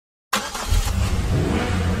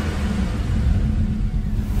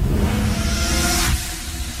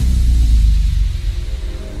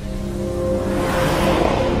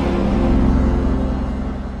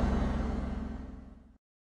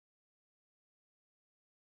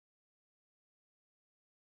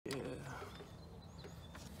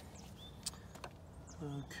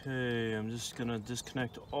Okay, I'm just gonna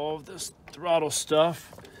disconnect all of this throttle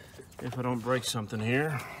stuff if I don't break something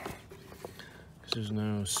here, because there's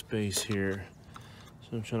no space here.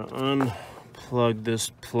 So I'm trying to unplug this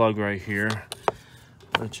plug right here,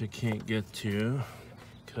 which I can't get to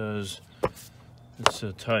because it's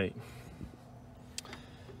so tight.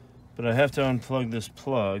 But I have to unplug this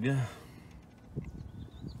plug.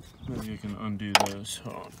 Maybe I can undo this.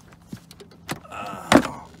 Hold on.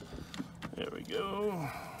 There we go.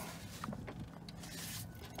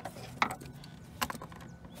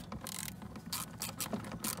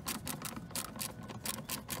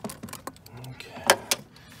 Okay.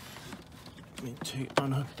 Let me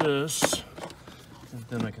unhook this, and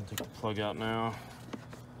then I can take the plug out now.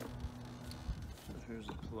 So here's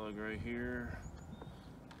the plug right here.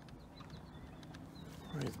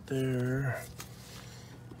 Right there.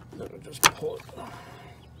 Then I'll just pull it.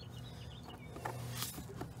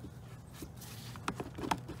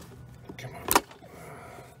 Come on.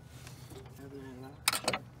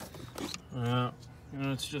 You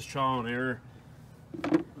know, it's just trial and error.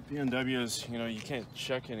 With BMWs, you know, you can't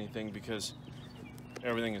check anything because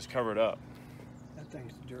everything is covered up. That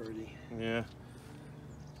thing's dirty. Yeah.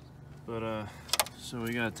 But so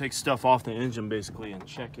we gotta take stuff off the engine basically and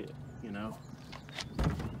check it, you know.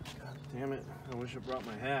 God damn it! I wish I brought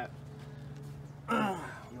my hat. You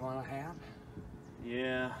want a hat?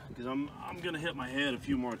 Yeah, because I'm gonna hit my head a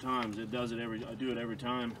few more times. It does it I do it every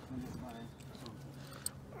time.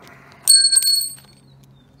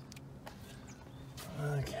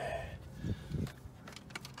 Okay.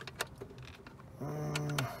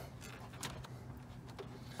 Okay.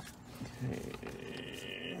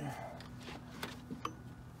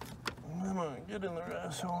 Come on, get in there,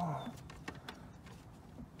 asshole.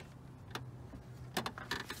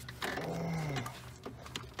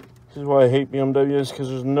 This is why I hate BMWs, because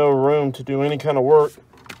there's no room to do any kind of work.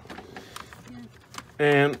 Yeah.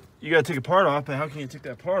 And you gotta take a part off, but how can you take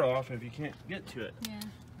that part off if you can't get to it? Yeah.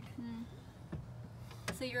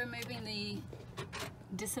 So you're removing the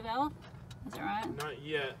Disa valve? Is that right? Not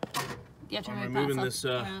yet. You have to I'm remove removing this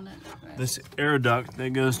around it. Right. This air duct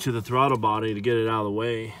that goes to the throttle body to get it out of the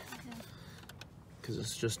way. Because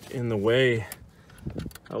it's just in the way.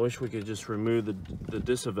 I wish we could just remove the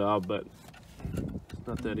Disa valve, but it's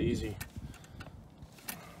not that easy.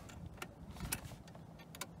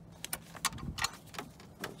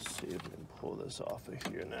 Let's see if we can pull this off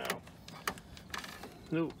of here now.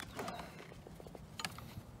 Nope.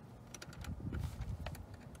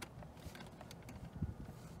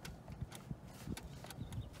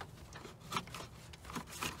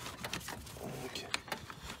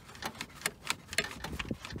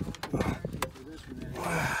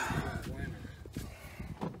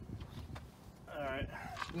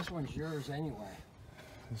 This one's yours anyway.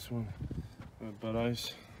 This one, Bud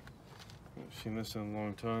Ice. I've seen this in a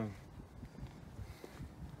long time.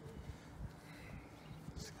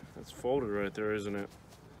 It's folded right there, isn't it?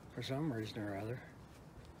 For some reason or other.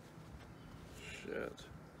 Shit.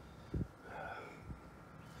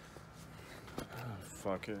 Oh,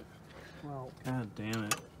 fuck it. Well, God damn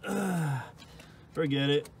it. Forget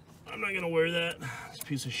it. I'm not gonna wear that. It's a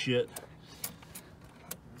piece of shit.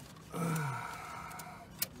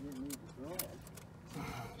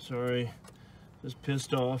 Sorry, just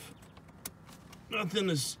pissed off. Nothing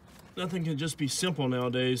can just be simple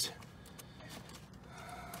nowadays.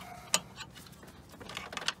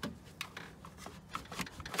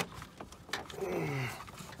 Come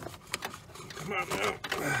on now.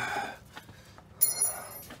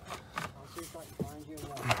 I'll see if I can find you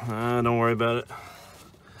one. Don't worry about it.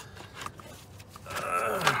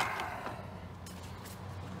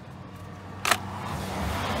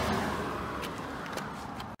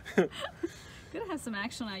 Gotta have some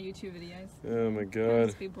action on our YouTube videos. Oh my god. Can't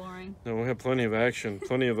just be boring. No, we have plenty of action,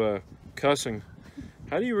 plenty of cussing.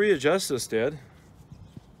 How do you readjust this, Dad?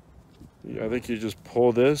 I think you just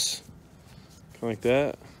pull this, kind of like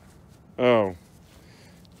that. Oh,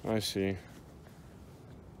 I see.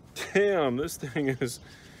 Damn, this thing is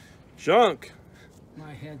junk.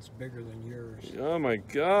 My head's bigger than yours. Oh my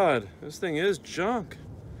god, this thing is junk.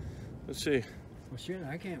 Let's see. Well, shit,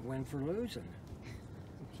 I can't win for losing.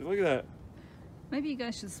 See, look at that. Maybe you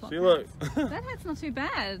guys should swap See, look. hats. That hat's not too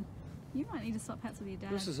bad. You might need to swap hats with your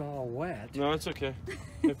dad. This is all wet. No, it's okay.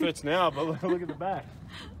 It fits now, but look at the back.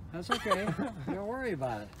 That's okay. Don't worry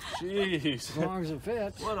about it. Jeez. As long as it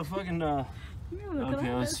fits. What a fucking, Yeah, look at okay,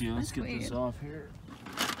 that. let's see. Let's That's get this weird. off here.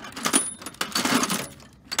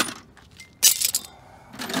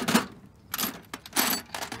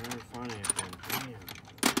 Never find anything. Damn.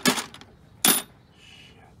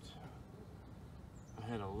 Shit. I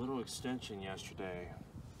had a little extension yesterday.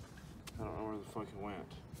 I don't know where the fuck it went.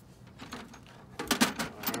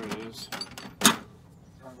 Oh, there it is.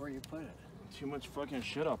 Where you put it? Too much fucking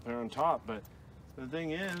shit up there on top, but the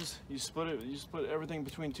thing is, you split everything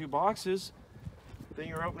between two boxes, then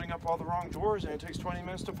you're opening up all the wrong drawers and it takes 20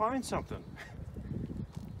 minutes to find something.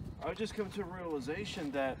 I've just come to a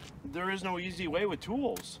realization that there is no easy way with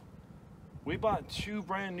tools. We bought 2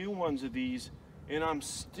 brand new ones of these and I'm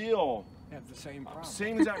still Have the same problem.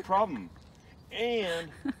 same exact problem. And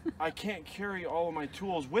I can't carry all of my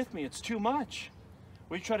tools with me. It's too much.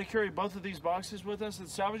 We try to carry both of these boxes with us at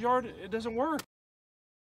the salvage yard. It doesn't work.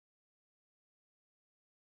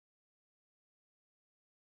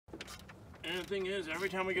 And the thing is, every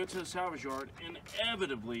time we go to the salvage yard,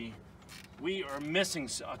 inevitably, we are missing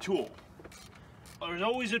a tool. There's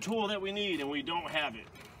always a tool that we need and we don't have it.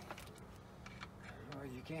 Well,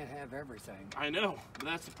 you can't have everything. I know, but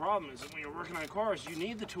that's the problem, is that when you're working on cars, you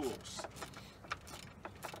need the tools.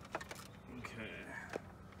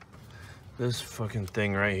 This fucking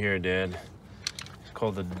thing right here, Dad, it's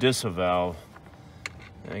called the Disa valve.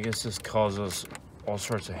 And I guess this causes all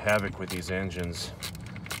sorts of havoc with these engines.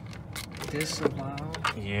 Disa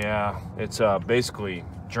valve? Yeah, it's basically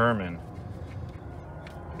German.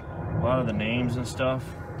 A lot of the names and stuff,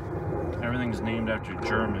 everything's named after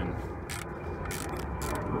German.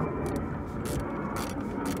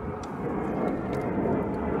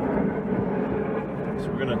 So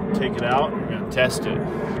we're gonna take it out, we're gonna test it.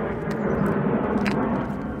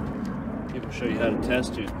 Show you how to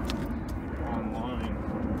test it online.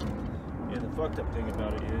 And the fucked up thing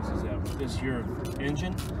about it is that with this here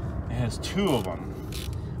engine, it has 2 of them.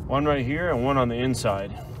 One right here and one on the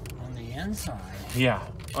inside. On the inside? Yeah,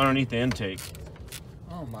 underneath the intake.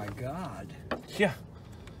 Oh my God. Yeah,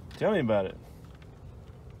 tell me about it.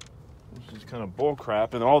 This is kind of bull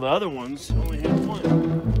crap, and all the other ones only have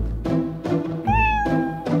 1.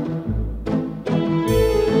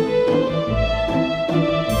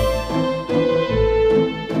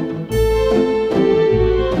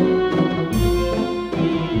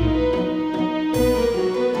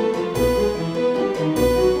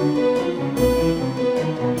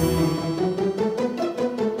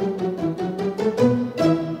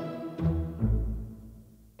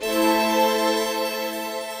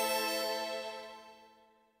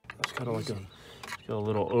 Got a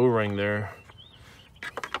little O-ring there.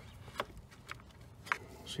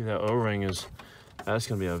 See that O-ring is, that's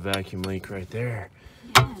gonna be a vacuum leak right there.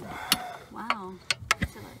 Yeah. Wow.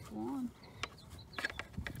 Is it like one?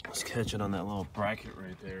 Let's catch it on that little bracket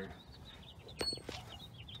right there.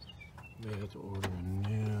 May have to order a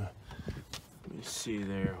new. Let me see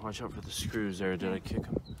there. Watch out for the screws there. Did I kick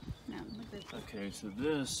them? No, look at this. Okay, so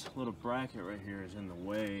this little bracket right here is in the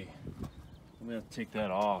way. I'm gonna have to take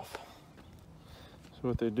that off. So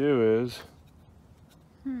what they do is,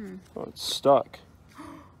 oh, it's stuck.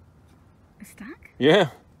 It's stuck? Yeah.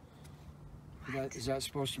 Is that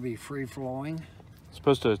supposed to be free flowing? It's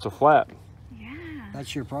supposed to, it's a flat. Yeah.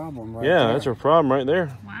 That's your problem right Yeah, there. that's our problem right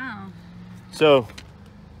there. Wow. So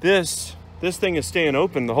this thing is staying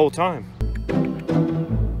open the whole time.